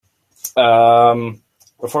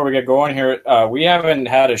Before we get going here, we haven't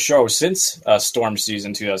had a show since storm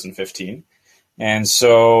season 2015. And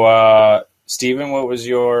so, Stephen, what was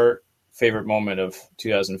your favorite moment of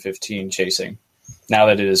 2015 chasing? Now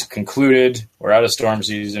that it is concluded, we're out of storm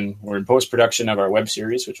season, we're in post-production of our web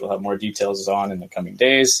series, which we'll have more details on in the coming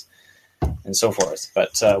days, and so forth.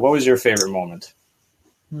 But what was your favorite moment?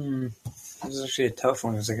 This is actually a tough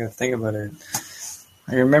one because I got to think about it.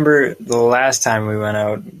 I remember the last time we went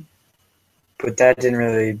out, but that didn't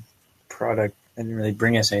really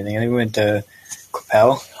bring us anything. I think we went to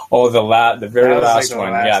Coppell. Oh, the very last like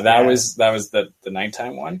one. Last, that was the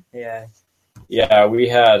nighttime one. Yeah. Yeah, we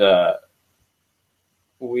had that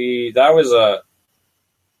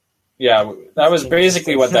was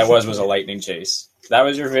basically what that was a lightning chase. That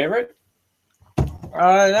was your favorite?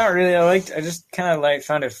 Not really. I just kind of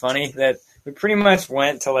found it funny that we pretty much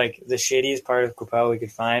went to like the shadiest part of Coppell we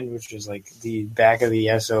could find, which was like the back of the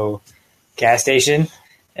Esso gas station,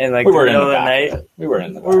 and like we the were middle in the of the back night. We were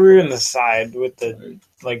in the back. We were in the side with the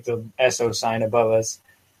Esso sign above us.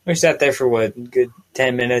 We sat there for a good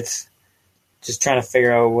 10 minutes, just trying to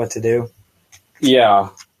figure out what to do. Yeah,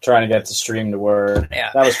 trying to get the stream to work. Yeah.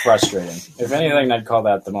 That was frustrating. If anything, I'd call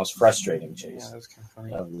that the most frustrating chase That was kind of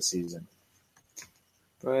funny. of the season.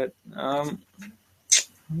 But I don't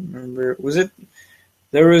remember.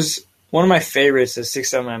 There was one of my favorites that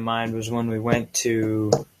sticks out in my mind was when we went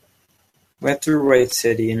through White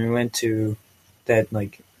City, and we went to that,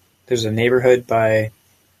 there's a neighborhood you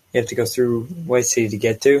have to go through White City to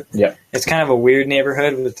get to. Yeah. It's kind of a weird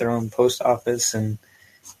neighborhood with their own post office and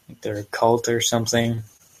they're a cult or something.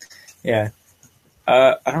 Yeah.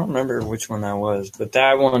 I don't remember which one that was, but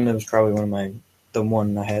that one was probably the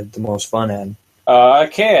one I had the most fun at.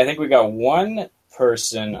 Okay, I think we got one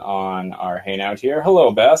person on our hangout here.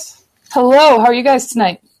 Hello, Beth. Hello, how are you guys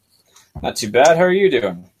tonight? Not too bad. How are you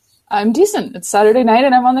doing? I'm decent. It's Saturday night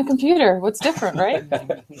and I'm on the computer. What's different, right?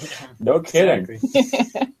 No kidding.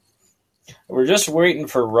 Exactly. We're just waiting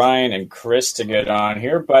for Ryan and Chris to get on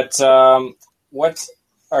here, but what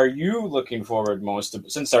are you looking forward most to?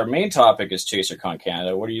 Since our main topic is ChaserCon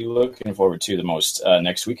Canada, what are you looking forward to the most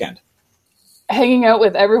next weekend? Hanging out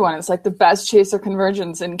with everyone. It's like the best Chaser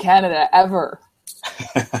convergence in Canada ever.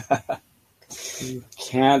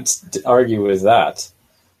 Can't argue with that.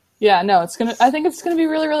 Yeah, no, I think it's gonna be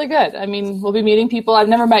really, really good. I mean, we'll be meeting people. I've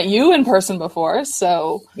never met you in person before,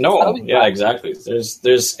 so no, yeah, exactly. There's,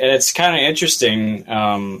 and it's kind of interesting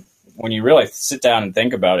when you really sit down and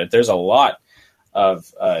think about it. There's a lot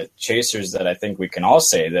of chasers that I think we can all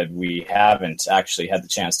say that we haven't actually had the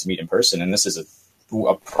chance to meet in person, and this is a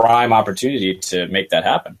prime opportunity to make that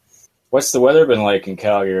happen. What's the weather been like in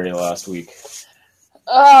Calgary last week?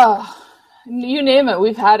 You name it,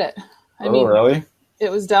 we've had it. I mean, really? It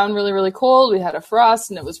was down really, really cold. We had a frost,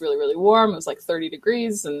 and it was really, really warm. It was like 30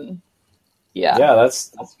 degrees, and yeah. Yeah,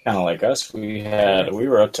 that's kind of like us. We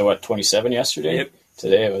were up to 27 yesterday. Yep.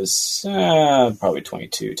 Today it was probably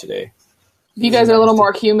 22 today. You guys are a little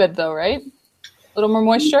more humid, though, right? A little more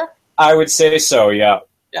moisture. I would say so. Yeah.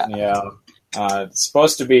 Yeah. It's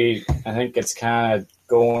supposed to be. I think it's kind of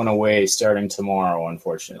going away starting tomorrow,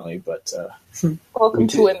 unfortunately. But Welcome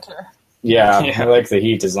to winter. Yeah, I like the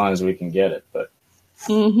heat as long as we can get it, but.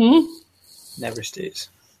 Never stays.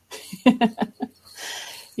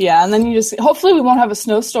 Yeah, and then hopefully we won't have a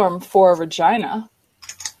snowstorm for Regina.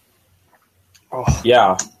 Oh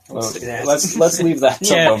yeah, let's leave that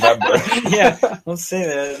till November. Yeah, don't say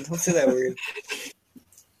that. Don't say that weird.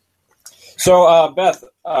 So, Beth,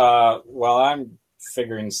 while I'm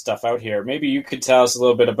figuring stuff out here, maybe you could tell us a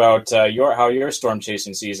little bit about how your storm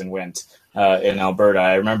chasing season went in Alberta.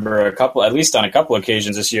 I remember at least on a couple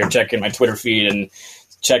occasions this year, checking my Twitter feed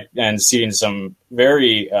and seeing some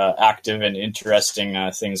very active and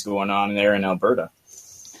interesting things going on there in Alberta.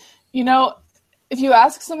 You know, if you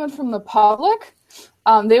ask someone from the public,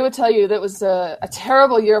 they would tell you that it was a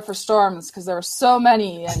terrible year for storms because there were so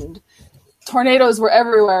many and tornadoes were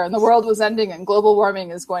everywhere and the world was ending and global warming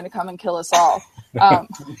is going to come and kill us all.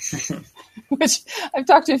 Which I've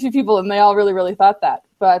talked to a few people and they all really, really thought that.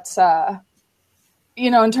 But,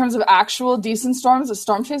 in terms of actual decent storms that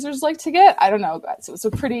storm chasers like to get, I don't know, guys. It was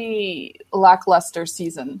a pretty lackluster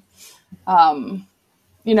season.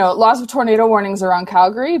 Lots of tornado warnings around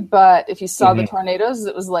Calgary, but if you saw the tornadoes,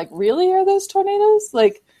 it was like, really? Are those tornadoes?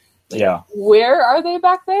 Like, yeah. Where are they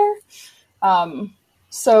back there?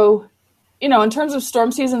 So, in terms of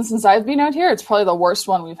storm season since I've been out here, it's probably the worst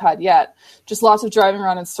one we've had yet. Just lots of driving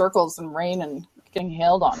around in circles and rain and getting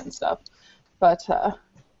hailed on and stuff. But,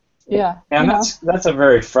 yeah. And that's a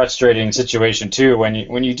very frustrating situation, too,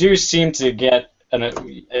 when you do seem to get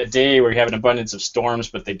a day where you have an abundance of storms,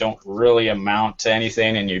 but they don't really amount to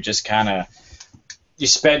anything, and you're just kind of, you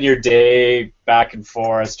spend your day back and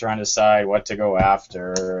forth trying to decide what to go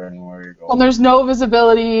after and where you're going. Well, there's no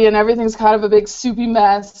visibility, and everything's kind of a big soupy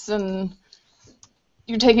mess, and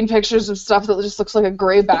you're taking pictures of stuff that just looks like a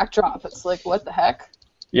gray backdrop. It's like, what the heck?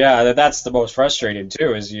 Yeah, that's the most frustrating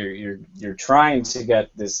too. Is you're trying to get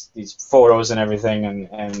these photos and everything,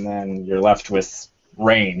 and then you're left with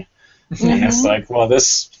rain, and it's like, well,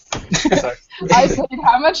 this. I paid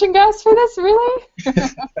how much in gas for this, really?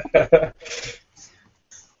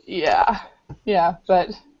 Yeah.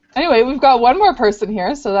 But anyway, we've got one more person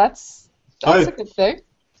here, so that's a good thing.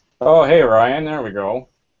 Oh, hey Ryan, there we go.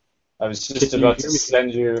 I was just about to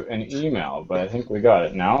send you an email, but I think we got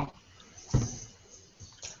it now.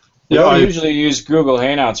 Yeah, I usually use Google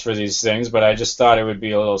Hangouts for these things, but I just thought it would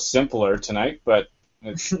be a little simpler tonight, but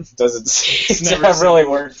it doesn't really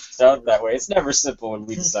work out that way. It's never simple when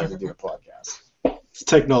we decide to do a podcast. It's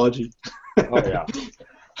technology. Oh,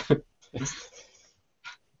 yeah.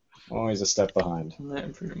 Always a step behind. Yeah,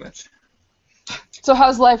 pretty much. So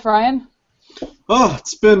how's life, Ryan? Oh,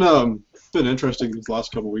 it's been interesting these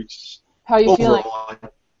last couple of weeks. How are you feeling?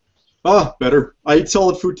 Better. I ate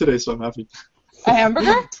solid food today, so I'm happy. A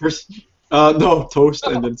hamburger? No, toast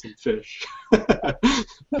and then some fish. The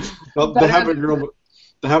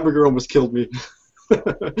hamburger almost killed me.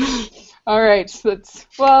 All right.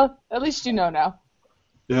 Well, at least you know now.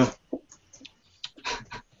 Yeah.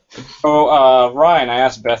 So, Ryan, I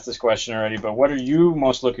asked Beth this question already, but what are you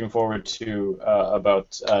most looking forward to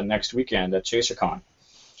about next weekend at ChaserCon?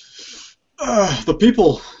 The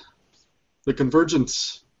people, the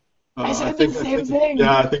convergence. I said the same thing.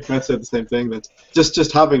 Yeah, I think Beth said the same thing. That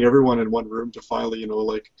just having everyone in one room to finally,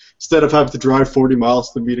 like, instead of having to drive 40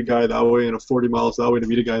 miles to meet a guy that way and 40 miles that way to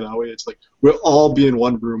meet a guy that way, it's like we'll all be in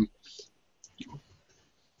one room.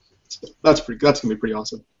 That's gonna be pretty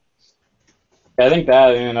awesome. I think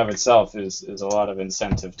that in and of itself is a lot of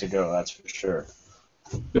incentive to go. That's for sure.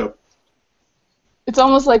 Yep. It's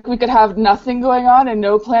almost like we could have nothing going on and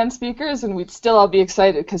no planned speakers, and we'd still all be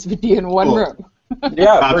excited because we'd be in one room.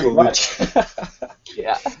 Yeah, pretty much.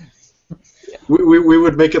 Yeah. We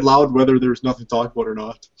would make it loud whether there's nothing to talk about or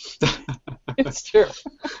not. It's true.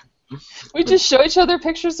 We just show each other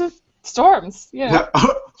pictures of storms. Yeah.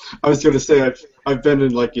 I was going to say I've been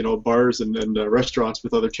in bars and restaurants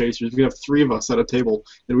with other chasers. We have three of us at a table,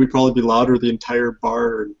 and we'd probably be louder the entire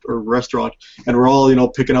bar or restaurant, and we're all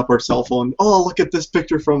picking up our cell phone. Oh, look at this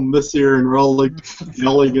picture from this year, and we're all like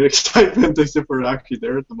yelling in excitement as if we're actually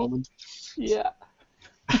there at the moment. Yeah.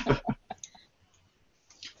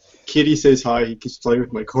 Kitty says hi. He keeps playing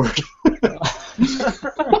with my cord.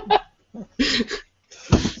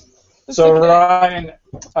 So, Ryan,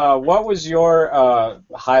 what was your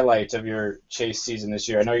highlight of your chase season this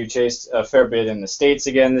year? I know you chased a fair bit in the States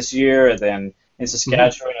again this year, and then in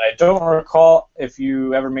Saskatchewan. Mm-hmm. I don't recall if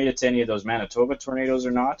you ever made it to any of those Manitoba tornadoes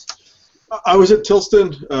or not. I was at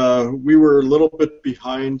Tilston. We were a little bit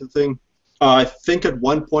behind the thing. I think at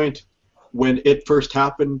one point when it first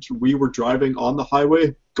happened, we were driving on the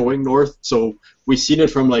highway going north, so we seen it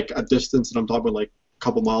from like a distance, and I'm talking like a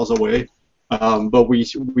couple miles away. But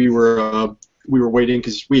we were waiting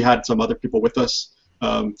because we had some other people with us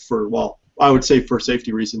I would say for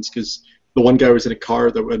safety reasons, because the one guy was in a car,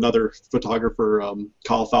 another photographer,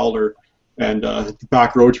 Kyle Fowler, and the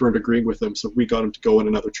back roads weren't agreeing with him, so we got him to go in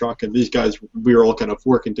another truck, and these guys, we were all kind of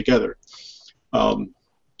working together. It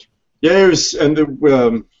was,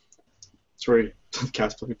 and sorry, the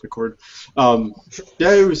cat's playing the cord.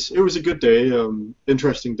 It was a good day,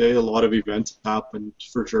 interesting day. A lot of events happened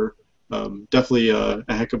for sure. Definitely a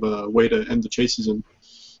heck of a way to end the chase season.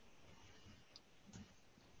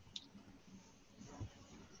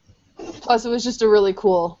 Plus, it was just a really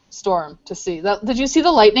cool storm to see. Did you see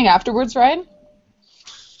the lightning afterwards, Ryan?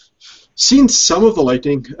 Seen some of the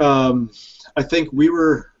lightning. I think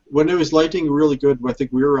when it was lightning really good, I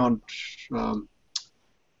think we were on, I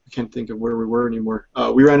can't think of where we were anymore.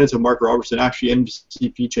 We ran into Mark Robertson, actually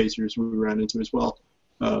NCP chasers we ran into as well,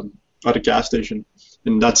 at a gas station.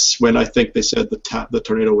 And that's when I think they said the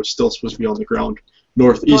tornado was still supposed to be on the ground,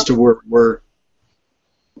 northeast of where we're.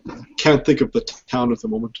 Can't think of the town at the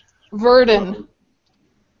moment. Verdun.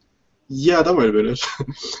 Yeah, that might have been it.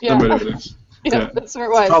 Yeah. That might have been it. Yeah, that's where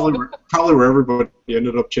it was. Probably where everybody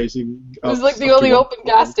ended up chasing. It was like the only open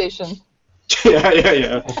gas station.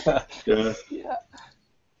 Yeah.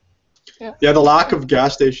 Yeah, the lack of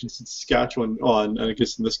gas stations in Saskatchewan, and I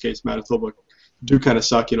guess in this case Manitoba, do kind of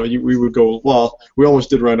suck. We would go, we almost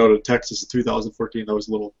did run out of Texas in 2014. That was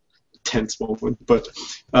a little tense moment. But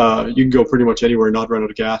you can go pretty much anywhere and not run out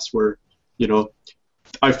of gas, where,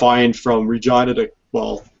 I find from Regina to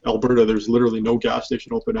Alberta, there's literally no gas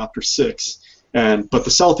station open after 6, but the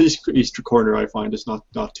southeast corner I find is not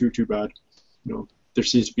too bad. There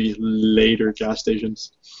seems to be later gas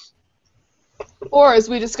stations. Or, as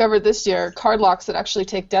we discovered this year, card locks that actually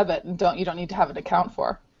take debit and you don't need to have an account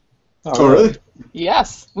for. Oh, really?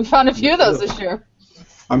 Yes, we found a few of those this year.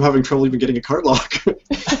 I'm having trouble even getting a card lock.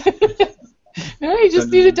 No, you just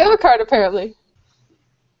need a debit card, apparently.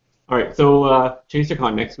 All right, so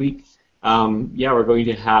ChaserCon next week. We're going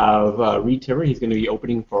to have Reed Timmer. He's going to be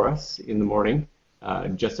opening for us in the morning.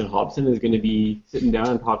 Justin Hobson is going to be sitting down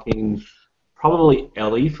and talking probably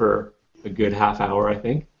Ellie for a good half hour, I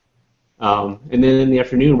think. And then in the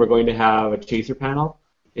afternoon, we're going to have a Chaser panel,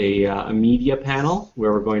 a media panel,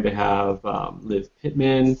 where we're going to have Liz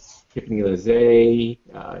Pittman, Tiffany Lizzie,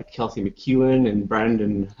 Kelsey McEwen, and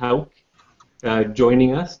Brandon Hauk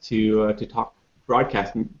joining us to talk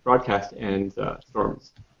broadcast and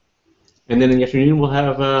storms. And then in the afternoon, we'll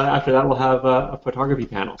have after that we'll have a photography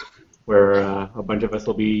panel where a bunch of us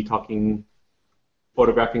will be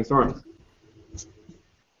photographing storms.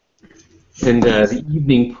 And the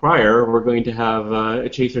evening prior, we're going to have a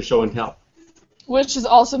Chaser show and tell, which is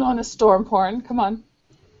also known as storm porn. Come on.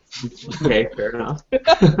 Okay, fair enough.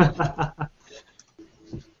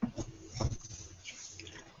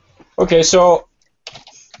 Okay, so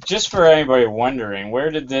just for anybody wondering, where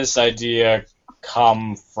did this idea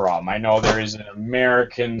come from? I know there is an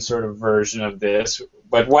American sort of version of this,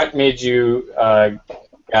 but what made you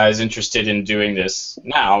guys interested in doing this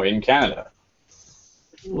now in Canada?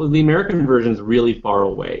 Well, the American version is really far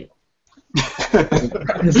away.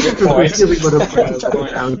 Good point. Really what I'm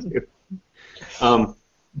going down to.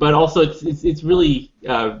 But also, it's really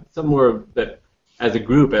somewhere that, as a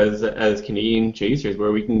group, as Canadian chasers,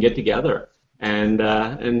 where we can get together and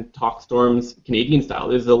talk storms Canadian style.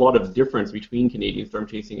 There's a lot of difference between Canadian storm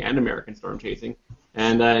chasing and American storm chasing,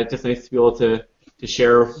 and it's just nice to be able to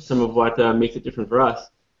share some of what makes it different for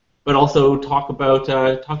us. But also talk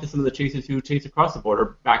to some of the chasers who chase across the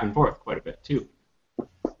border back and forth quite a bit too.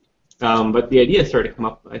 But the idea started to come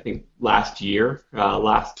up, I think, last year,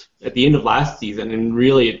 at the end of last season, and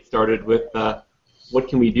really it started with what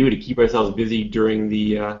can we do to keep ourselves busy during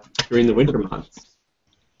the winter months.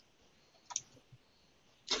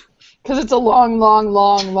 Because it's a long, long,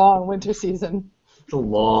 long, long winter season. It's a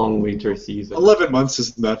long winter season. 11 months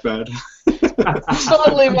isn't that bad.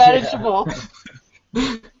 Totally manageable.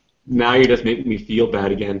 Now you're just making me feel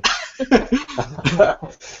bad again.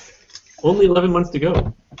 Only 11 months to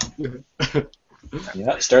go.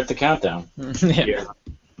 Yeah, start the countdown. Yeah.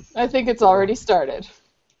 I think it's already started.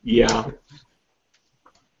 Yeah.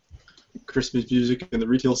 Christmas music in the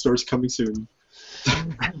retail stores coming soon.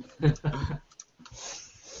 But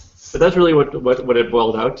that's really what it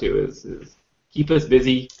boiled out to is keep us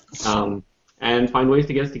busy and find ways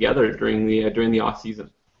to get us together during the off season.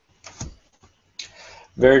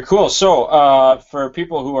 Very cool. So, for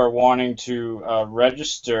people who are wanting to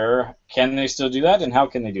register, can they still do that, and how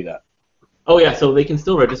can they do that? Oh yeah, so they can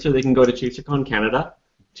still register. They can go to ChaserCon Canada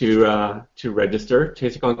to register,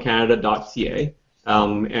 chaserconcanada.ca,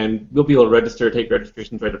 and we'll be able to register, take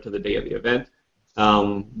registrations right up to the day of the event.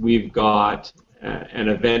 We've got an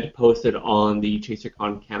event posted on the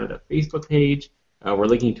ChaserCon Canada Facebook page. We're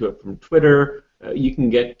linking to it from Twitter. You can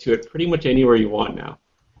get to it pretty much anywhere you want now.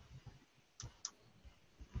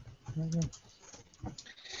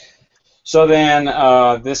 So then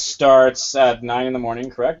this starts at 9 in the morning,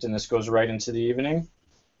 correct? And this goes right into the evening?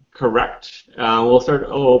 Correct. We'll start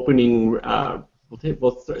opening.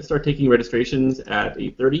 We'll start taking registrations at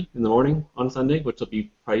 8:30 in the morning on Sunday, which will be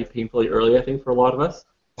probably painfully early, I think, for a lot of us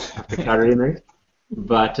after Saturday night.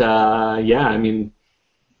 But yeah, I mean,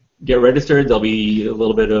 get registered. There'll be a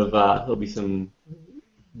little bit of there'll be some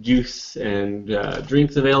juice and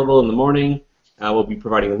drinks available in the morning. We'll be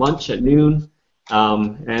providing lunch at noon,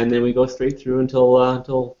 and then we go straight through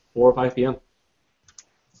until 4 or 5 p.m.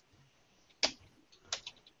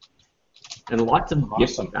 And lots of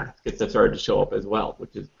gift baskets have started to show up as well,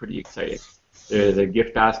 which is pretty exciting. There's a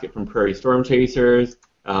gift basket from Prairie Storm Chasers.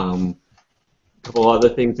 A couple other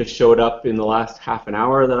things that showed up in the last half an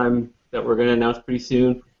hour that we're going to announce pretty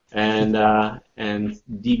soon, and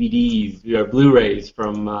DVDs, Blu-rays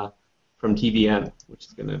from TVN, which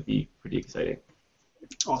is going to be pretty exciting.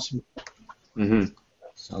 Awesome. Mm-hmm.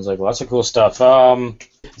 Sounds like lots of cool stuff. So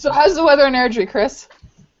how's the weather in Airdrie, Chris?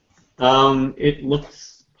 It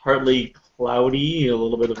looks partly cloudy, a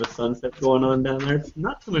little bit of a sunset going on down there. It's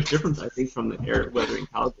not so much difference, I think, from the air weather in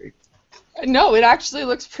Calgary. No, it actually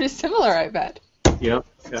looks pretty similar, I bet. Yep.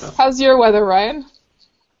 Yeah. How's your weather, Ryan?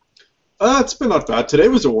 It's been not bad. Today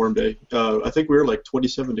was a warm day. I think we were like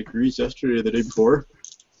 27 degrees yesterday or the day before.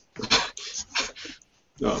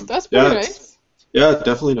 That's pretty nice. Yeah,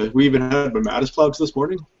 definitely nice. We even had mammatus clouds this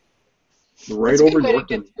morning. Right It's over a good way to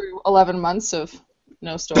Norton. get through 11 months of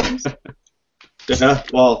no storms. Yeah,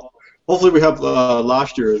 well, hopefully we have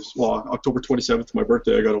last year's, October 27th, my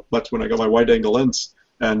birthday, that's when I got my wide-angle lens.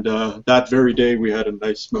 And that very day we had a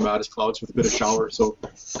nice mammatus clouds with a bit of shower. So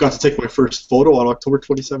got to take my first photo on October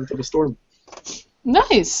 27th of a storm.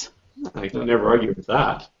 Nice. I can never argue with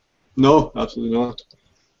that. No, absolutely not.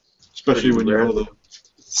 Especially when you know the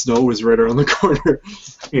snow is right around the corner.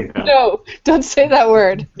 Yeah. No, don't say that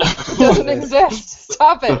word. It doesn't exist.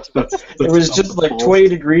 Stop it. It was just like 20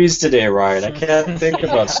 degrees today, Ryan. I can't think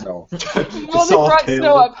about snow. You've only brought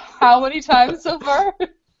snow up how many times so far?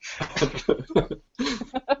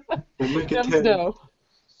 We'll make it Dumb 10. snow.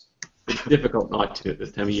 It's difficult not to at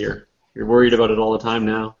this time of year. You're worried about it all the time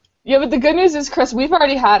now. Yeah, but the good news is, Chris, we've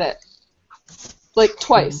already had it. Like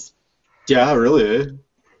twice. Yeah, really, eh?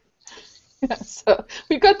 Yeah, so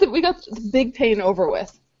we got the big pain over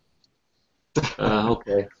with.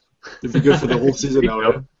 Okay. It'd be good for the whole season now,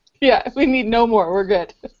 eh? Yeah, we need no more. We're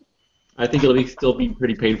good. I think it'll still be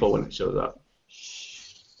pretty painful when it shows up.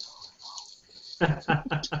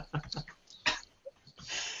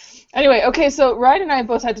 Anyway, okay, so Ryan and I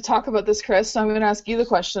both had to talk about this, Chris, so I'm going to ask you the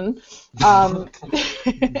question.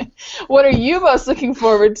 What are you most looking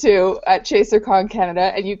forward to at ChaserCon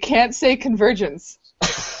Canada? And you can't say convergence.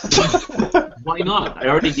 Why not? I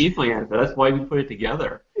already gave my answer. That's why we put it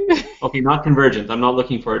together. Okay, not convergence. I'm not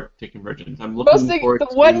looking forward to convergence. I'm looking forward to...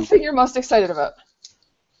 The one thing you're most excited about.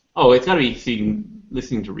 Oh, it's got to be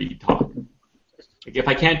listening to Reed talk. Like, if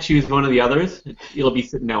I can't choose one of the others, it'll be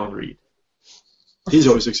sitting down with Reed. He's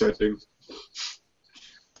always exciting.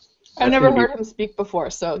 I've never heard him speak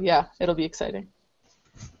before, so yeah, it'll be exciting.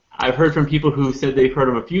 I've heard from people who said they've heard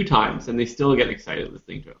him a few times, and they still get excited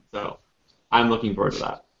listening to him. So I'm looking forward to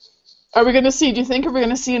that. Do you think we're going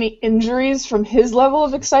to see any injuries from his level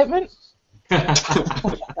of excitement? I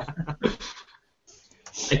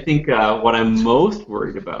think what I'm most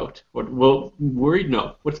worried about, what's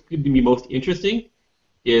going to be most interesting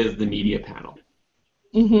is the media panel.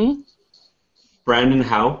 Mm-hmm. Brandon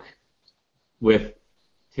Houck with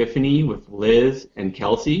Tiffany, with Liz, and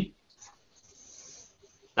Kelsey.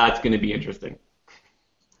 That's going to be interesting.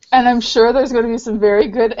 And I'm sure there's going to be some very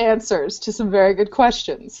good answers to some very good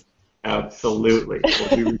questions. Absolutely.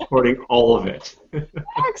 We'll be recording all of it.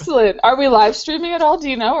 Excellent. Are we live streaming at all? Do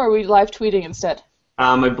you know, or are we live tweeting instead?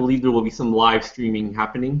 I believe there will be some live streaming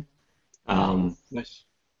happening. Nice.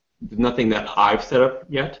 Nothing that I've set up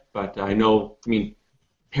yet, but I know,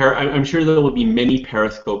 I'm sure there will be many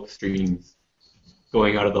Periscope streams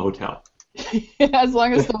going out of the hotel. As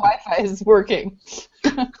long as the Wi-Fi is working.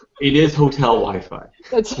 It is hotel Wi-Fi.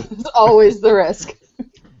 That's always the risk.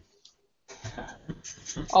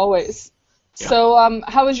 Always. Yeah. So,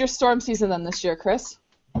 how was your storm season then this year, Chris?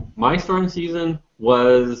 My storm season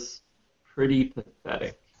was pretty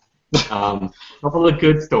pathetic. Couple of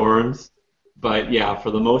good storms, but yeah,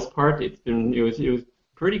 for the most part, it was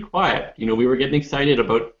pretty quiet. We were getting excited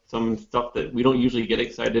about some stuff that we don't usually get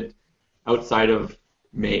excited outside of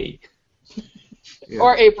May. Yeah.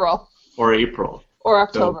 Or April. Or April. Or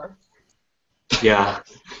October. So, yeah.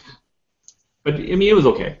 But it was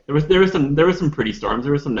okay. There was some pretty storms.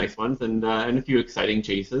 There were some nice ones and a few exciting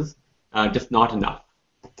chases. Just not enough.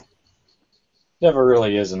 Never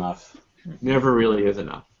really is enough. Never really is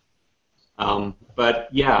enough. But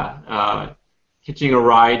yeah, hitching a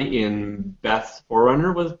ride in Beth's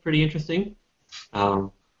 4Runner was pretty interesting. A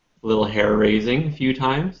little hair raising a few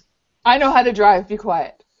times. I know how to drive. Be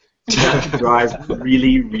quiet. Beth drives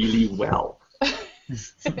really, really well.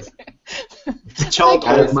 As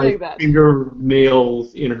my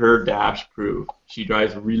fingernails in her dash prove, she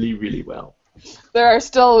drives really, really well. There are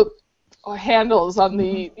still handles on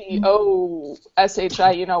the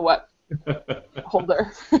OSHI, you know what,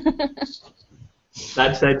 holder.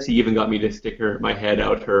 That said, she even got me to stick my head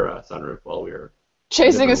out her sunroof while we were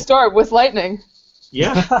chasing a storm with lightning.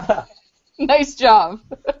 Yeah. Nice job.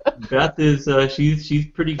 Beth is she's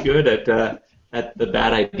pretty good at the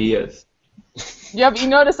bad ideas. Yeah, but you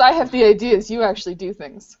notice I have the ideas. You actually do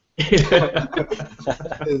things.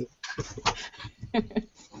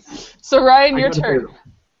 So Ryan, your turn.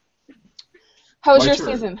 How was your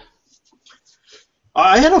season?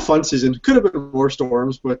 I had a fun season. Could have been more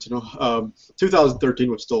storms, but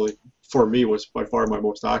 2013 was still, for me, was by far my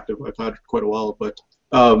most active. I've had quite a while, but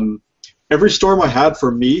every storm I had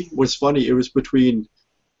for me was funny. It was between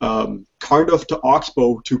Cardiff to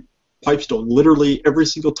Oxbow to pipestone literally every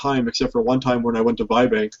single time except for one time when I went to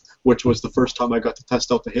Vibank, which was the first time I got to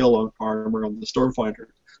test out the hail armor on the Stormfinder,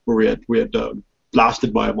 where we had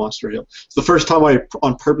blasted by a monster hail. It's the first time I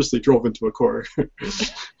purposely drove into a core.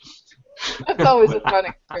 That's always a fun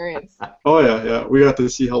experience. Oh yeah. We got to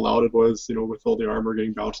see how loud it was, with all the armor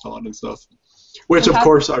getting bounced on and stuff. Which, of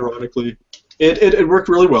course, ironically, it worked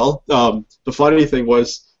really well. The funny thing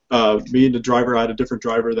was, me and the driver had a different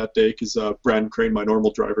driver that day because Brandon Crane, my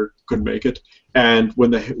normal driver, couldn't make it. And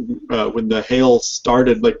when the hail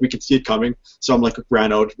started, we could see it coming, so I'm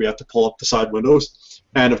ran out. We had to pull up the side windows,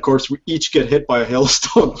 and of course we each get hit by a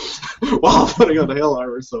hailstone while putting on the hail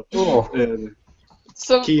armor. So,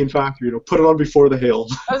 key in factor, put it on before the hail.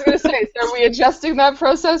 I was going to say, so are we adjusting that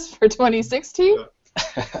process for 2016? Yeah.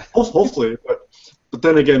 Hopefully, but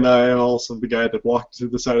then again, I am also the guy that walked to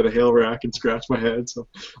the side of the hail rack and scratched my head, so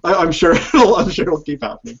I'm sure it'll keep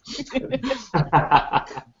happening.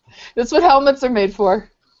 That's what helmets are made for.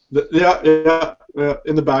 Yeah,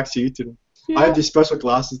 in the back seat. Yeah. I have these special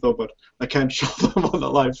glasses though, but I can't show them on the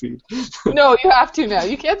live feed. No, you have to now.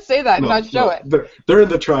 You can't say that and not show it. They're in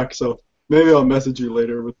the truck, so maybe I'll message you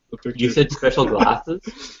later with the picture. You said special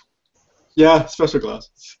glasses? Yeah, special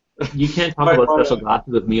glasses. You can't talk about special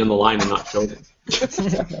glasses with me on the line and not show them.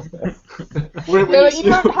 You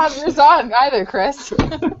don't have yours on either, Chris.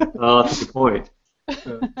 Oh, that's a good point.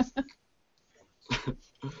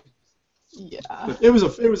 Yeah. It was a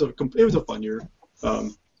fun year.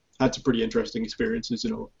 Had some pretty interesting experiences,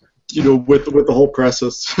 with the whole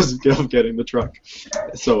process of getting the truck.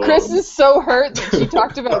 So Chris is so hurt that she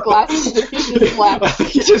talked about glasses that he just left. I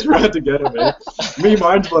think he just ran to get him. Me,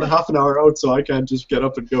 mine's about half an hour out, so I can't just get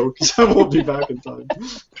up and go because I won't be back in time.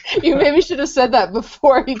 You maybe should have said that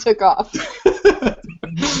before he took off.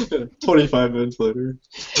 25 minutes later.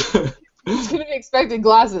 He's going to be expecting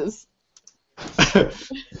glasses.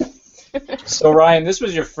 So Ryan, this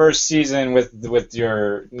was your first season with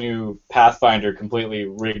your new Pathfinder completely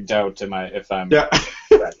rigged out. If I'm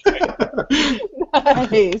correct, right?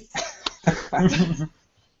 Nice.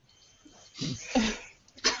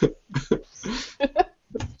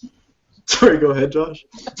 Sorry, go ahead, Josh.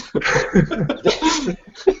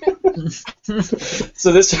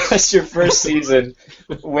 So this was your first season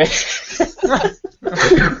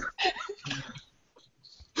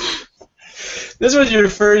This was your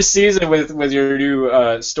first season with your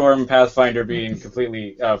new Storm Pathfinder being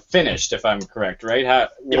completely finished, if I'm correct, right?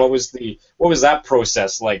 What was that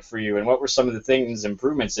process like for you, and what were some of the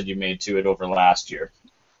improvements that you made to it over last year?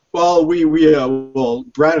 Well,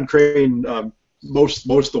 Brandon Crane, most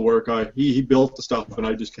of the work, he built the stuff, and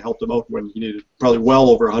I just helped him out when he needed. Probably well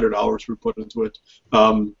over 100 hours we put into it.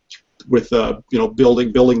 With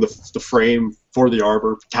building the frame for the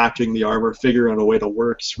armor, attaching the armor, figuring out a way to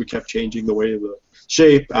work. So we kept changing the way of the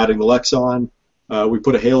shape, adding the Lexon. We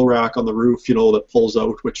put a hail rack on the roof, that pulls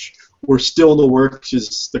out, which we're still in the works.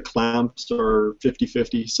 Is the clamps are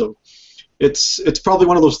 50-50, so it's probably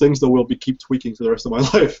one of those things that we'll keep tweaking for the rest of my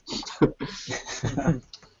life.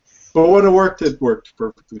 But when it worked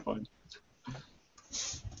perfectly fine.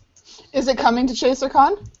 Is it coming to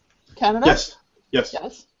ChaserCon Canada?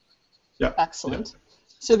 Yes. Yeah. Excellent. Yeah.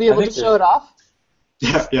 So you'll be able to show it off?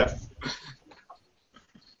 Yeah.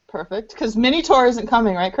 Perfect. Because Minotaur isn't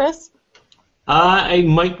coming, right, Chris? I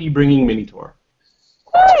might be bringing Minotaur.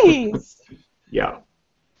 Nice! Yeah.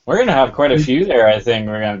 We're going to have quite a few there, I think.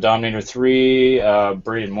 We're going to have Dominator 3,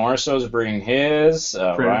 Braden Morrisow's bringing his,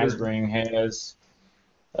 Ryan's bringing his.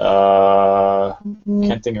 Can't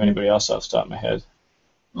think of anybody else off the top of my head.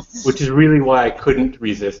 Which is really why I couldn't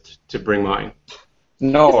resist to bring mine.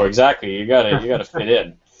 No, exactly. You gotta fit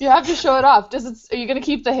in. You have to show it off. Are you gonna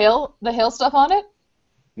keep the hail stuff on it?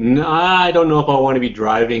 No, I don't know if I want to be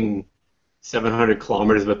driving 700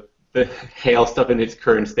 kilometers with the hail stuff in its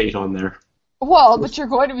current state on there. Well, but you're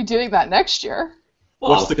going to be doing that next year.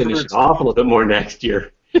 Well, I'll finish it off a little bit more next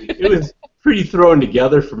year. It was pretty thrown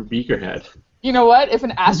together from Beakerhead. You know what? If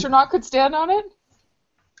an astronaut could stand on it?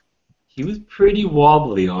 He was pretty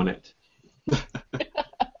wobbly on it.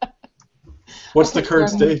 What's the current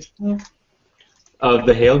state of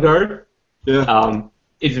the hail guard? Yeah.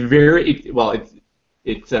 It's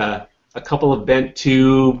it's a couple of bent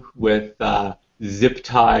tube with zip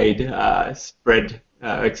tied spread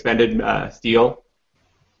expanded steel.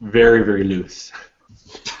 Very, very loose.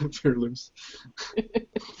 Very loose.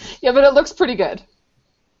 Yeah, but it looks pretty good.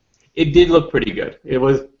 It did look pretty good. It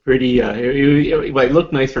was pretty. It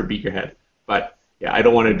looked nice for Beakerhead, but yeah, I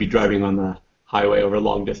don't want to be driving on the highway over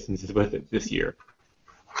long distances with it this year.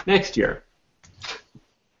 Next year.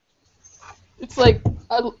 It's like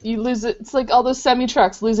you lose it. It's like all those semi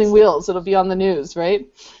trucks losing wheels. It'll be on the news, right?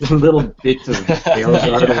 Little bits of hail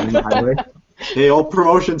guard on the highway. Hey, all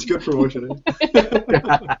promotion's good promotion.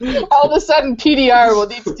 Eh? All of a sudden, PDR will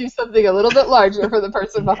need to do something a little bit larger for the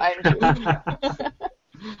person behind you.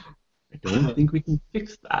 I don't think we can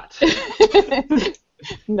fix that.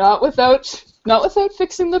 Not without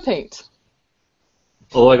fixing the paint.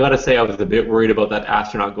 Although I gotta say, I was a bit worried about that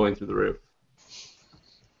astronaut going through the roof.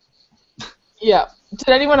 Yeah. Did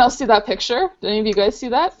anyone else see that picture? Did any of you guys see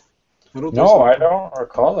that? I don't think No, so. I don't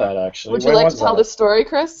recall that actually. Would you When like was to tell that? the story,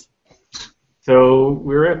 Chris? So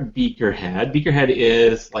we're at Beakerhead. Beakerhead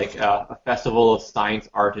is like a festival of science,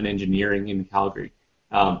 art, and engineering in Calgary.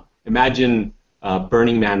 Imagine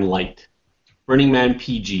Burning Man Light, Burning Man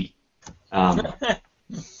PG.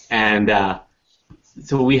 And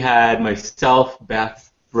so we had myself,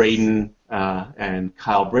 Beth, Braden, and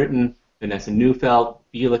Kyle Britton, Vanessa Neufeld,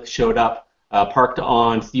 Felix showed up, parked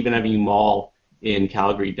on Stephen Avenue Mall in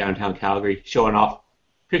Calgary, downtown Calgary, showing off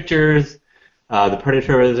pictures. The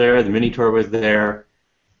Predator was there, the Minotaur was there,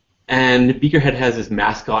 and Beakerhead has this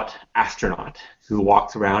mascot astronaut who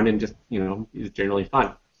walks around and just, is generally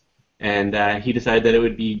fun. And he decided that it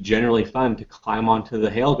would be generally fun to climb onto the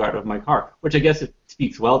hail guard of my car, which I guess it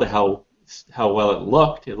speaks well to how well it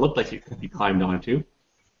looked. It looked like it could be climbed onto.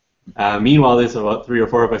 Meanwhile, there's about 3 or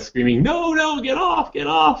 4 of us screaming, "No, get off, get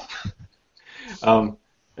off!"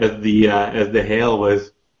 As the hail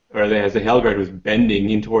guard was bending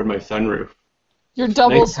in toward my sunroof. Your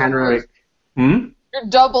double Nice sunroofs. panoramic. Your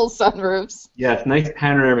double sunroofs. Yes, nice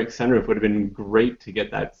panoramic sunroof would have been great to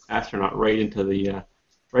get that astronaut right into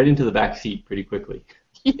the back seat pretty quickly.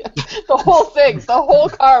 Yeah. The whole thing, the whole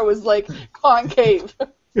car was like concave.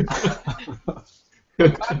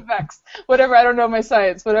 Convex. Whatever, I don't know my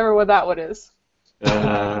science. Whatever what that one is.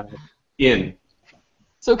 In.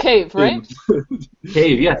 So cave, right?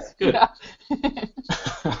 Cave, yes, good. Yeah.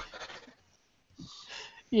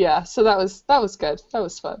 Yeah, so that was good. That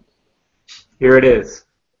was fun. Here it is.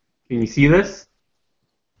 Can you see this?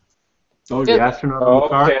 Oh, The yeah. astronaut on the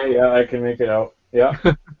car. Okay, yeah, I can make it out. Yeah.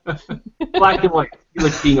 Black and white. You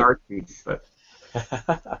like being artsy, but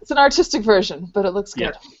It's an artistic version, but it looks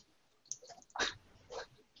good.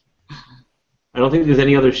 I don't think there's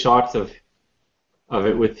any other shots of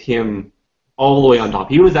it with him all the way on top.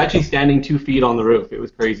 He was actually standing 2 feet on the roof. It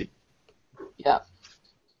was crazy. Yeah.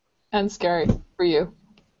 And scary for you.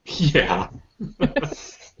 Yeah.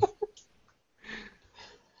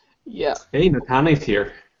 Yeah. Hey, Natane's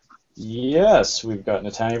here. Yes, we've got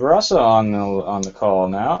Natani Barassa on the call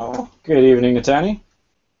now. Good evening, Natani.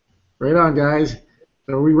 Right on, guys.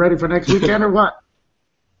 So are we ready for next weekend or what?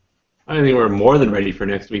 I think we're more than ready for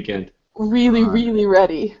next weekend. Really, really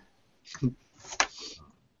ready.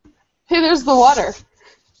 Hey, there's the water.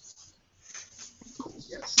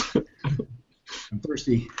 Yes. I'm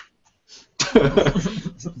thirsty.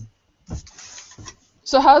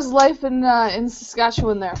 So how's life in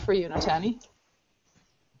Saskatchewan there for you, Natani?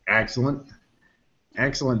 Excellent.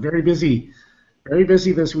 Excellent. Very busy. Very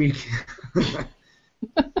busy this week.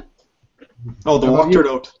 Oh, the How walk about you? turned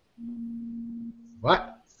out.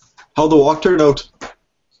 What? How the walk turned out.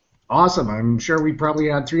 Awesome. I'm sure we probably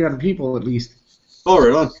had 300 people at least. Oh,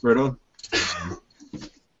 right on, right on.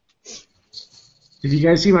 Did you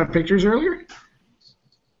guys see my pictures earlier?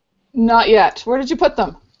 Not yet. Where did you put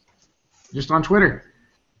them? Just on Twitter.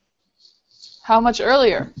 How much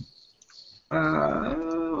earlier?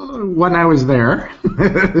 When I was there.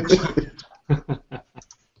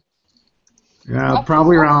 Yeah,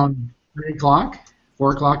 probably around 3 o'clock,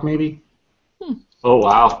 4 o'clock maybe. Oh,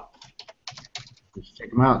 wow. Just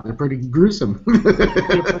check them out. They're pretty gruesome. You put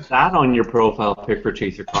that on your profile pic for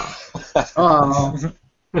ChaserCon. Oh,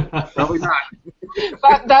 probably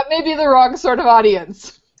not. That may be the wrong sort of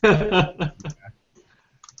audience. I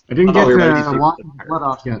didn't get we're ready to the walk of blood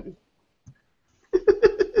off yet.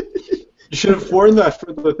 You should have worn that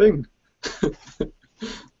for the thing.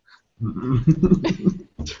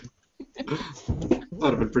 That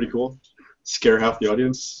would have been pretty cool. Scare half the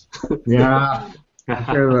audience. Yeah.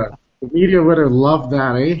 Sure, the media would have loved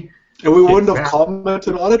that, eh? And we wouldn't have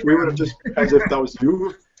commented on it. We would have just, as if that was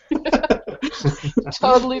you.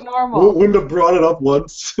 Totally We normal. wouldn't have brought it up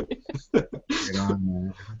once. Right on,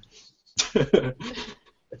 man.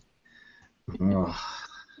 Oh.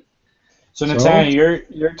 So, Natani,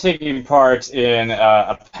 you're taking part in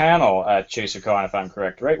a panel at ChaserCon, if I'm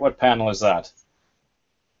correct, right? What panel is that?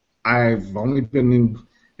 I've only been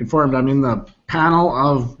informed I'm in the panel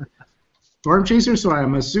of storm chasers, so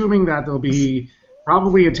I'm assuming that there'll be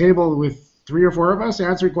probably a table with 3 or 4 of us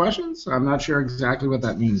answering questions. I'm not sure exactly what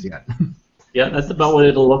that means yet. Yeah, that's about what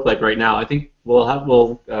it'll look like right now. I think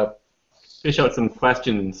we'll fish out some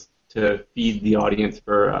questions to feed the audience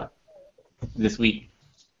for this week.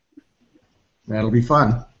 That'll be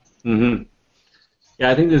fun. Mm-hmm. Yeah,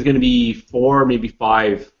 I think there's going to be 4, maybe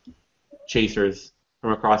 5 chasers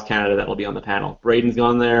from across Canada that will be on the panel. Braden's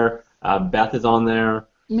on there. Beth is on there.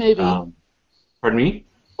 Maybe. Pardon me?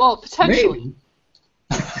 Well, potentially.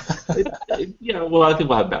 Yeah, well, I think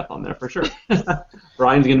we'll have Beth on there for sure.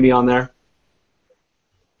 Brian's going to be on there.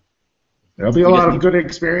 There'll be a lot of good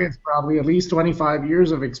experience, probably at least 25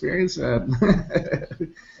 years of experience.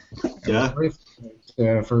 Yeah.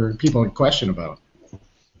 For people to question about.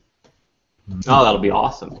 Oh, that'll be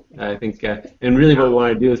awesome. I think, and really what we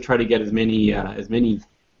want to do is try to get as many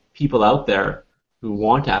people out there who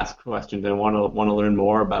want to ask questions and want to learn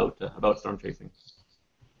more about storm chasing.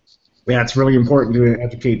 Yeah, it's really important to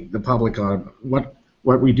educate the public on what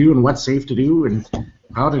we do and what's safe to do and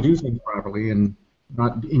how to do things properly and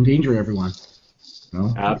not endanger everyone. You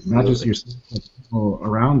know? Absolutely. Not just yourself, but people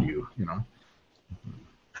around you. You know.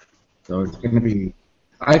 So it's going to be.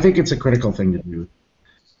 I think it's a critical thing to do.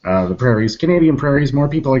 The prairies, Canadian prairies, more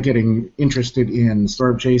people are getting interested in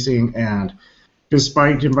storm chasing, and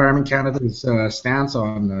despite Environment Canada's stance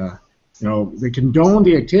on, they condone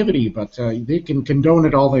the activity, but they can condone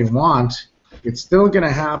it all they want. It's still going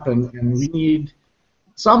to happen, and we need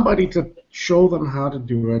somebody to show them how to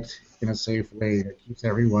do it in a safe way that keeps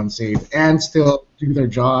everyone safe and still do their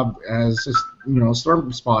job as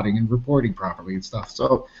storm spotting and reporting properly and stuff.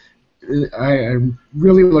 So I'm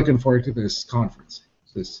really looking forward to this conference.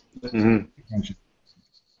 This convention.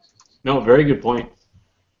 No, very good point.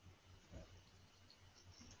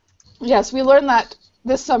 Yes, we learned that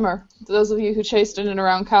this summer, those of you who chased in and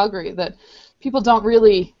around Calgary, that people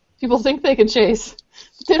think they can chase,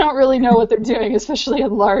 but they don't really know what they're doing, especially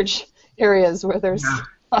in large areas where there's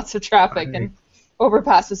lots of traffic and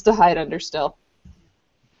overpasses to hide under still.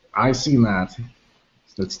 I've seen that.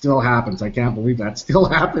 That still happens. I can't believe that still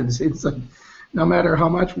happens. It's no matter how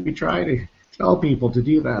much we try to tell people to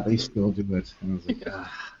do that, they still do it. And I was like,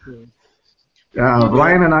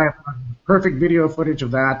 Ryan and I have perfect video footage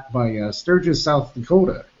of that by Sturgis, South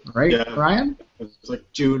Dakota, right, Yeah. Ryan? It's like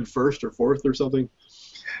June 1st or 4th or something.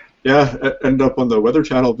 Yeah, it ended up on the Weather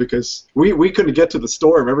Channel because we couldn't get to the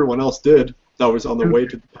storm. Everyone else did. That was on the way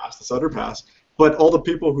to pass this underpass. But all the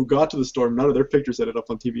people who got to the storm, none of their pictures ended up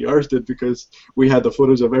on TV. Ours did because we had the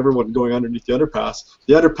footage of everyone going underneath the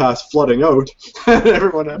underpass flooding out, and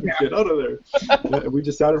everyone had to get out of there. Yeah, we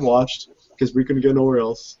just sat and watched because we couldn't get nowhere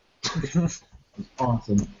else.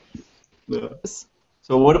 Awesome. Yeah.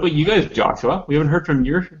 So what about you guys, Joshua? We haven't heard from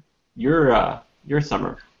your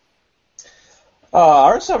summer.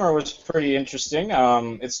 Our summer was pretty interesting.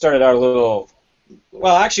 It started out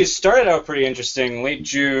it started out pretty interesting. Late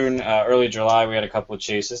June, early July, we had a couple of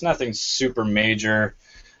chases. Nothing super major.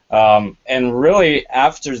 And really,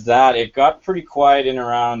 after that, it got pretty quiet in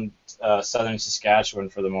around southern Saskatchewan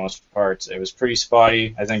for the most part. It was pretty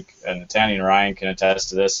spotty. I think Natani and Ryan can attest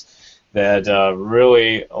to this, that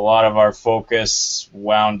really a lot of our focus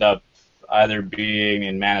wound up either being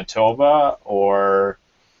in Manitoba or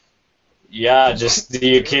just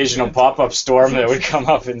the occasional pop-up storm that would come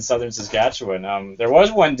up in southern Saskatchewan. There was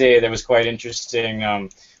one day that was quite interesting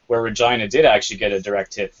where Regina did actually get a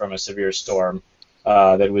direct hit from a severe storm.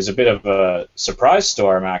 That was a bit of a surprise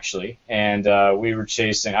storm, actually, and I was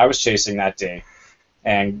chasing that day.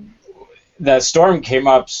 And that storm came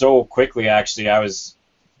up so quickly, actually, I was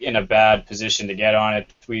in a bad position to get on it.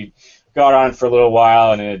 We got on for a little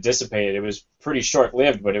while, and then it dissipated. It was pretty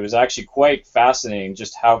short-lived, but it was actually quite fascinating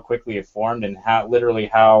just how quickly it formed and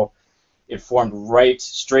how it formed right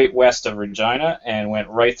straight west of Regina and went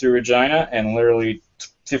right through Regina, and literally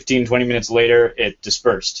 15, 20 minutes later, it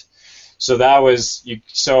dispersed. So that was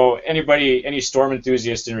any storm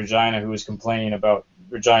enthusiast in Regina who was complaining about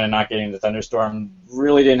Regina not getting the thunderstorm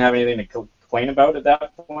really didn't have anything to complain about at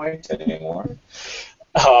that point anymore.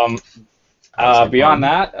 Beyond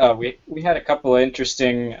that, we had a couple of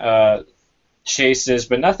interesting chases,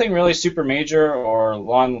 but nothing really super major or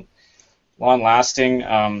long lasting.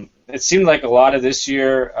 It seemed like a lot of this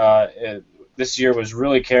year was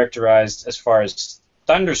really characterized as far as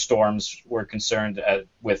thunderstorms were concerned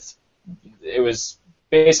it was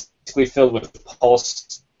basically filled with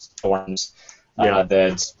pulse storms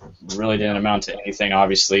that really didn't amount to anything,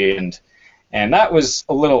 obviously, and that was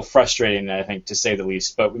a little frustrating, I think, to say the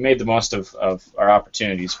least. But we made the most of our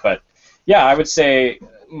opportunities. But yeah, I would say,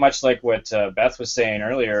 much like what Beth was saying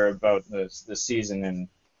earlier about the season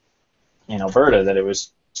in Alberta, that it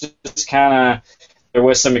was just kind of, there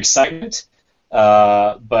was some excitement.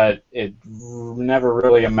 but it never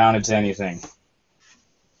really amounted to anything.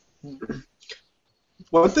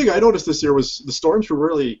 One thing I noticed this year was the storms were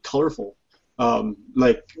really colorful. When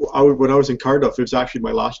I was in Cardiff, it was actually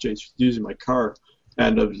my last chase using my car,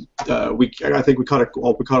 and I think we caught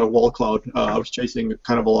a wall cloud. I was chasing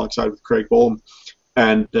kind of alongside with Craig Bohm,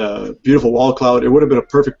 and beautiful wall cloud. It would have been a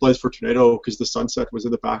perfect place for tornado because the sunset was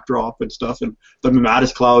in the backdrop and stuff. And the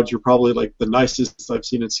Mattis clouds are probably like the nicest I've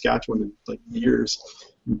seen in Saskatchewan in like years.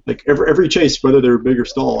 Like every chase, whether they're big or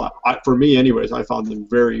small, for me anyways, I found them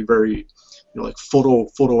very, very, like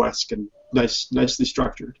photo-esque and nicely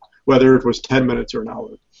structured. Whether it was 10 minutes or an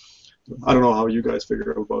hour, I don't know how you guys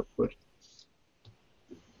figure it out, but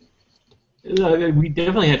we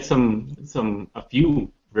definitely had a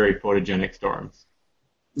few very photogenic storms.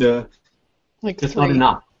 Yeah, Like just 3. not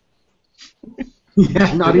enough.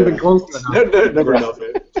 Yeah, not even close to enough. never enough.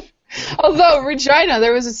 Although Regina,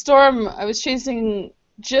 there was a storm I was chasing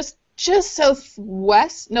just southeast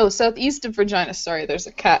of Regina. Sorry, there's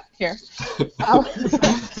a cat here.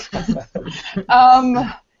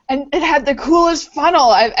 And it had the coolest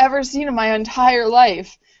funnel I've ever seen in my entire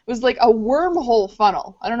life. It was like a wormhole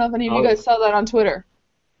funnel. I don't know if any of you guys saw that on Twitter.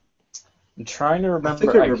 I'm trying to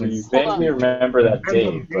remember. I I can vaguely remember that day.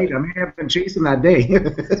 I may have been chasing that day.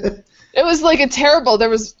 It was like there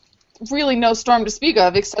was really no storm to speak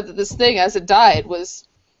of, except that this thing, as it died, was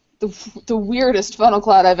the weirdest funnel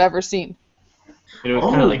cloud I've ever seen. It was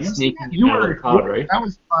kind of like sneaking out of the cloud, right? That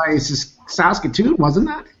was by Saskatoon, wasn't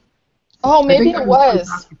that? Oh, maybe it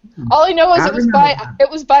was. All I know is it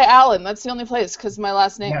was by Allen. That's the only place, because my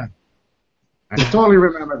last name. Yeah. I totally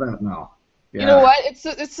remember that now. Yeah. You know what?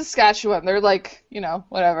 It's Saskatchewan. They're like,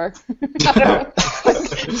 whatever.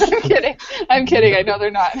 I'm kidding. I know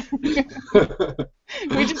they're not. We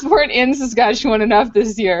just weren't in Saskatchewan enough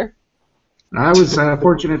this year. I was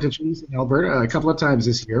fortunate to chase in Alberta a couple of times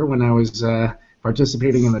this year when I was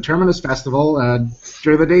participating in the Terminus Festival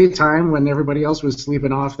during the daytime when everybody else was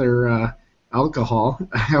sleeping off their alcohol.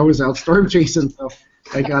 I was out storm chasing, so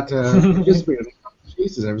I got to participate in a couple of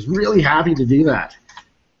chases. I was really happy to do that.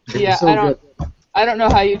 Yeah, I don't know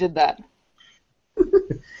how you did that.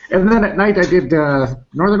 And then at night I did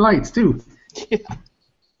Northern Lights too.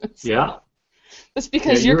 Yeah. That's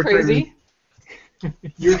because you're crazy.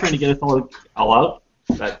 You were trying to get us all out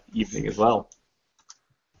that evening as well.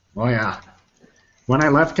 Oh yeah. When I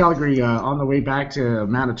left Calgary on the way back to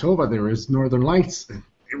Manitoba, there was Northern Lights.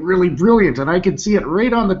 Really brilliant, and I could see it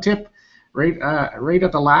right on the tip, right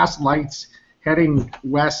at the last lights heading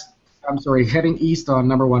east on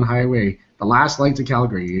number 1 highway. The last lights of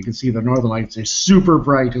Calgary. You can see the Northern Lights. They're super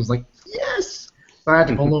bright. It was like, yes! So I had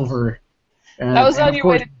to pull over. That was on your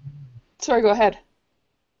way to... Sorry, go ahead.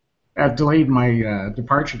 I've delayed my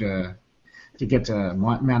departure to get to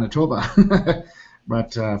Manitoba.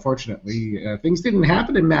 But fortunately, things didn't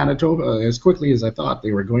happen in Manitoba as quickly as I thought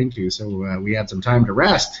they were going to, so we had some time to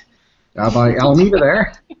rest by Alameda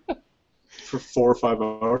there. For 4 or 5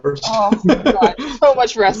 hours. Oh, my God. So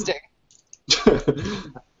much resting.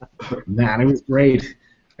 Man, it was great.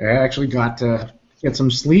 I actually got to get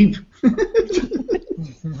some sleep.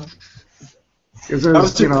 Because I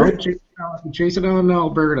was, chasing on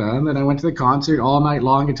Alberta, and then I went to the concert all night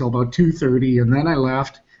long until about 2:30, and then I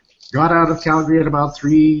left. Got out of Calgary at about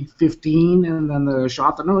 3:15, and then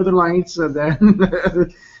shot the Northern Lights, and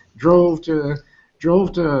then drove to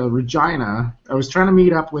Regina. I was trying to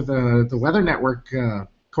meet up with the Weather Network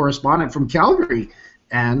correspondent from Calgary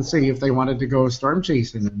and see if they wanted to go storm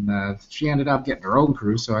chasing, and she ended up getting her own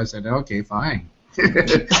crew, so I said, okay, fine. But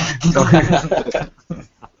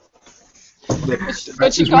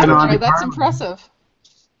you got there. That's impressive.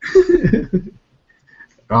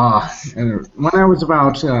 And when I was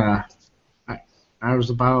about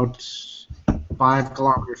 5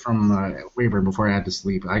 kilometers from Weyburn before I had to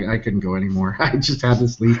sleep. I couldn't go anymore. I just had to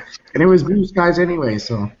sleep, and it was blue skies anyway,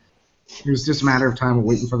 so it was just a matter of time of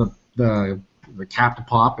waiting for the cap to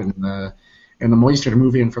pop and the moisture to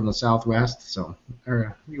move in from the southwest. So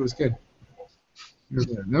it was good.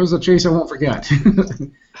 That was a chase I won't forget.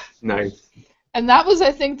 Nice. And that was,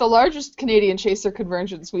 I think, the largest Canadian chaser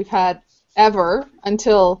convergence we've had ever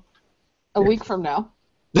until a week from now.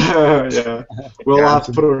 Yeah. We'll have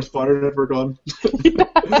to put a spotter network on.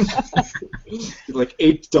 Like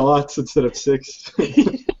 8 dots instead of 6.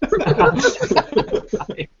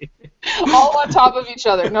 All on top of each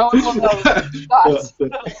other. No one will know the dots.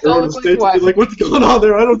 Everyone in the States will be like, what's going on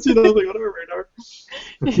there? I don't see nothing on our radar.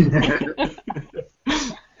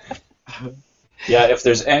 Yeah, if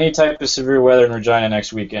there's any type of severe weather in Regina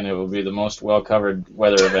next weekend, it will be the most well-covered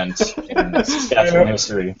weather event in Saskatchewan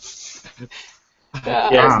history.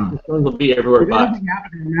 Yes, the storms will be everywhere. Did But anything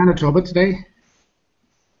happen in Manitoba today? I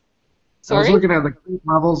was Sorry? looking at the creep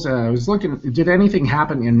levels. Did anything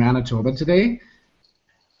happen in Manitoba today?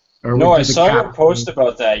 Or No, I did the saw your cap- post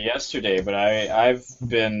about that yesterday, but I've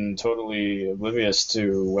been totally oblivious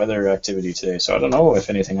to weather activity today, so I don't know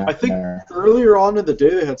if anything I happened think there. earlier on in the day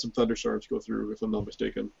they had some thunderstorms go through, if I'm not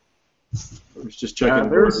mistaken. I was just checking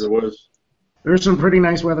where there's- there was. There's some pretty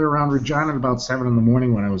nice weather around Regina at about 7 in the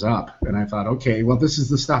morning when I was up, and I thought, okay, well, this is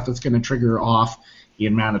the stuff that's going to trigger off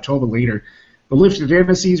in Manitoba later. The lifted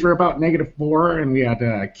indices were about -4, and we had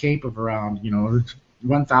a cape of around,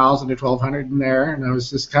 1,000 to 1,200 in there, and I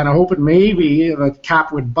was just kind of hoping maybe the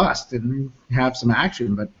cap would bust and have some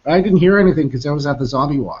action, but I didn't hear anything because I was at the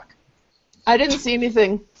zombie walk. I didn't see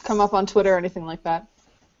anything come up on Twitter or anything like that.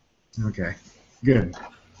 Okay, good.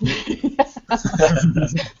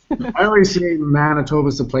 I always say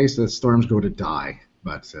Manitoba's the place that storms go to die,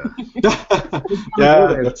 but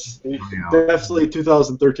Yeah, that's Yeah. definitely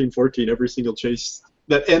 2013-14. Every single chase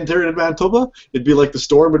that entered in Manitoba, it'd be like the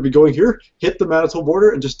storm would be going here, hit the Manitoba border,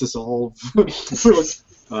 and just dissolve. We're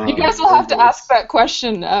like, You guys will have to ask that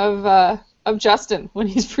question of Justin when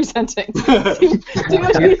he's presenting. See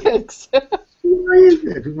what he thinks. why is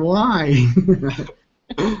it? Why?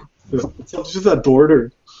 It's just that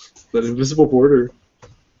border, that invisible border.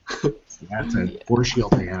 That's a force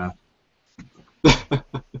shield they have.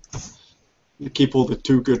 You keep all the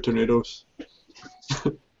two good tornadoes.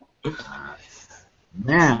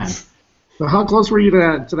 Man. So how close were you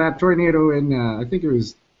to that tornado in, I think it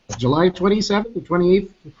was July 27th or 28th?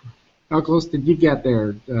 How close did you get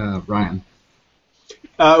there, Ryan?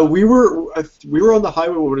 We were on the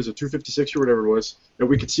highway, what is it, 256 or whatever it was, and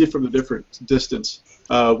we could see it from a different distance.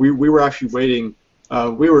 We were actually waiting.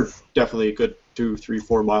 We were definitely a good 2, 3,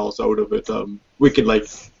 4 miles out of it. We could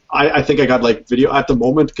I think I got video at the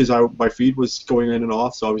moment because my feed was going in and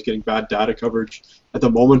off, so I was getting bad data coverage. At the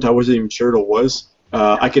moment, I wasn't even sure it was.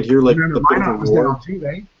 I could hear the bit of a roar. Too,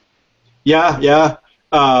 eh? Yeah.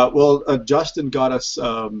 Justin got us.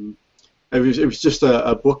 It was just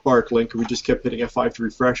a bookmark link. We just kept hitting F5 to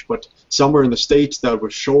refresh, but somewhere in the States that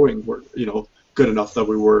was showing were good enough that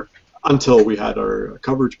we were until we had our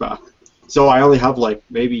coverage back. So I only have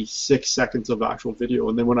maybe 6 seconds of actual video,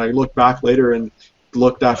 and then when I look back later and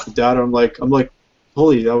looked at the data, I'm like,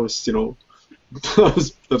 holy, that was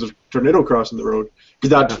that was a tornado crossing the road, because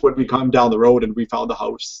that's when we come down the road and we found the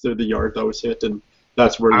house, the yard that was hit, and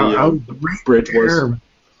that's where the bridge was.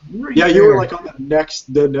 Yeah, you were on the next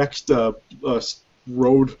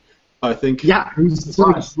road, I think. Yeah, it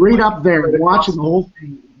was right up there watching the whole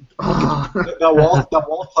thing. that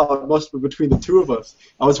wall cloud must be between the two of us.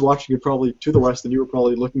 I was watching it probably to the west, and you were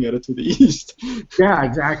probably looking at it to the east. Yeah,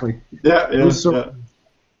 exactly. Yeah.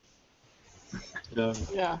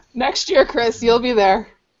 Yeah. Next year, Chris, you'll be there.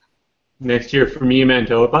 next year for me in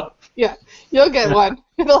Manitoba. Yeah, you'll get one.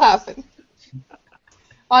 It'll happen.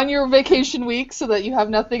 On your vacation week so that you have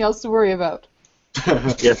nothing else to worry about.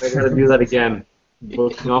 Yes, I got to do that again.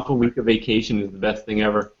 Booking off a week of vacation is the best thing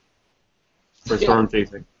ever for storm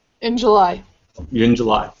chasing. In July. In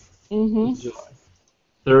July. Mm-hmm.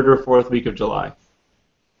 Third or fourth week of July.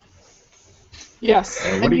 Yes.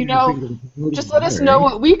 What And do you you know, think just let us know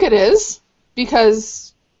what week it is,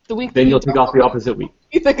 because the week Then you'll take off the opposite week.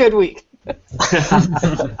 It's a good week.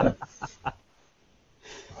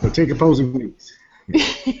 So take opposing weeks.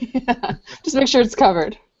 Yeah. Just make sure it's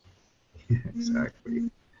covered. Exactly.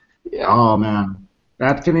 Yeah. Oh man,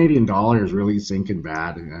 that Canadian dollar is really sinking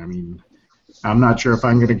bad. I mean, I'm not sure if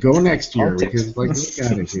I'm going to go next year because, look at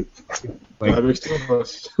it. That makes two of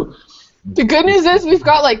us. The good news is we've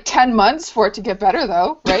got like 10 months for it to get better,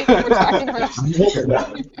 though, right? We're talking about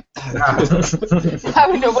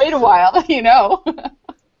having to wait a while, you know.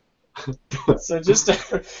 So just a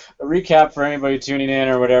recap for anybody tuning in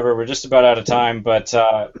or whatever, we're just about out of time, but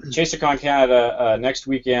ChaserCon Canada next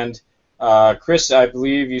weekend. Chris, I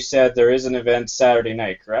believe you said there is an event Saturday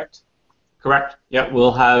night, correct? Correct. Yeah,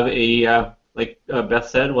 we'll have a, like Beth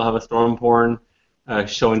said, we'll have a storm porn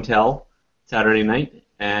show and tell Saturday night,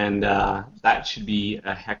 and that should be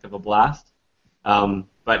a heck of a blast.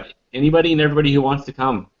 But anybody and everybody who wants to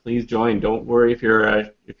come, please join. Don't worry if you're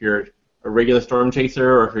a regular storm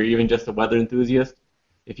chaser or if you're even just a weather enthusiast.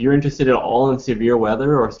 If you're interested at all in severe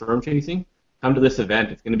weather or storm chasing, come to this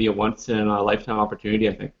event. It's going to be a once-in-a-lifetime opportunity,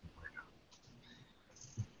 I think.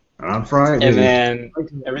 On Friday. And then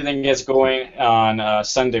everything gets going on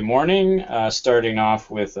Sunday morning, starting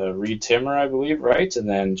off with Reed Timmer, I believe, right? And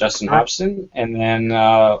then Justin Hobson, and then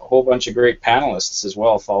a whole bunch of great panelists as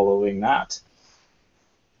well following that.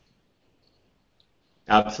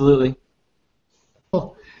 Absolutely.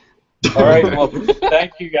 All right. Well,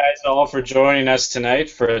 thank you guys all for joining us tonight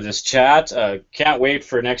for this chat. Can't wait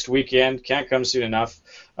for next weekend. Can't come soon enough.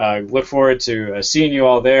 Look forward to seeing you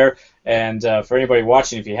all there. And for anybody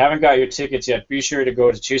watching, if you haven't got your tickets yet, be sure to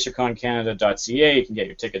go to ChaserConCanada.ca. You can get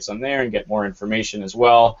your tickets on there and get more information as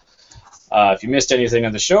well. If you missed anything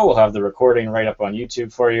on the show, we'll have the recording right up on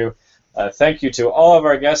YouTube for you. Thank you to all of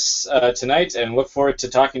our guests tonight, and look forward to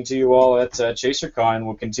talking to you all at ChaserCon.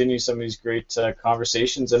 We'll continue some of these great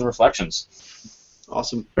conversations and reflections.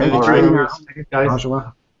 Awesome. Thank Thank you, you. Thanks, guys.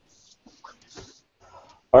 Joshua.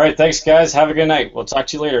 All right, thanks, guys. Have a good night. We'll talk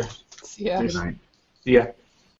to you later. Yeah. Good night. See ya.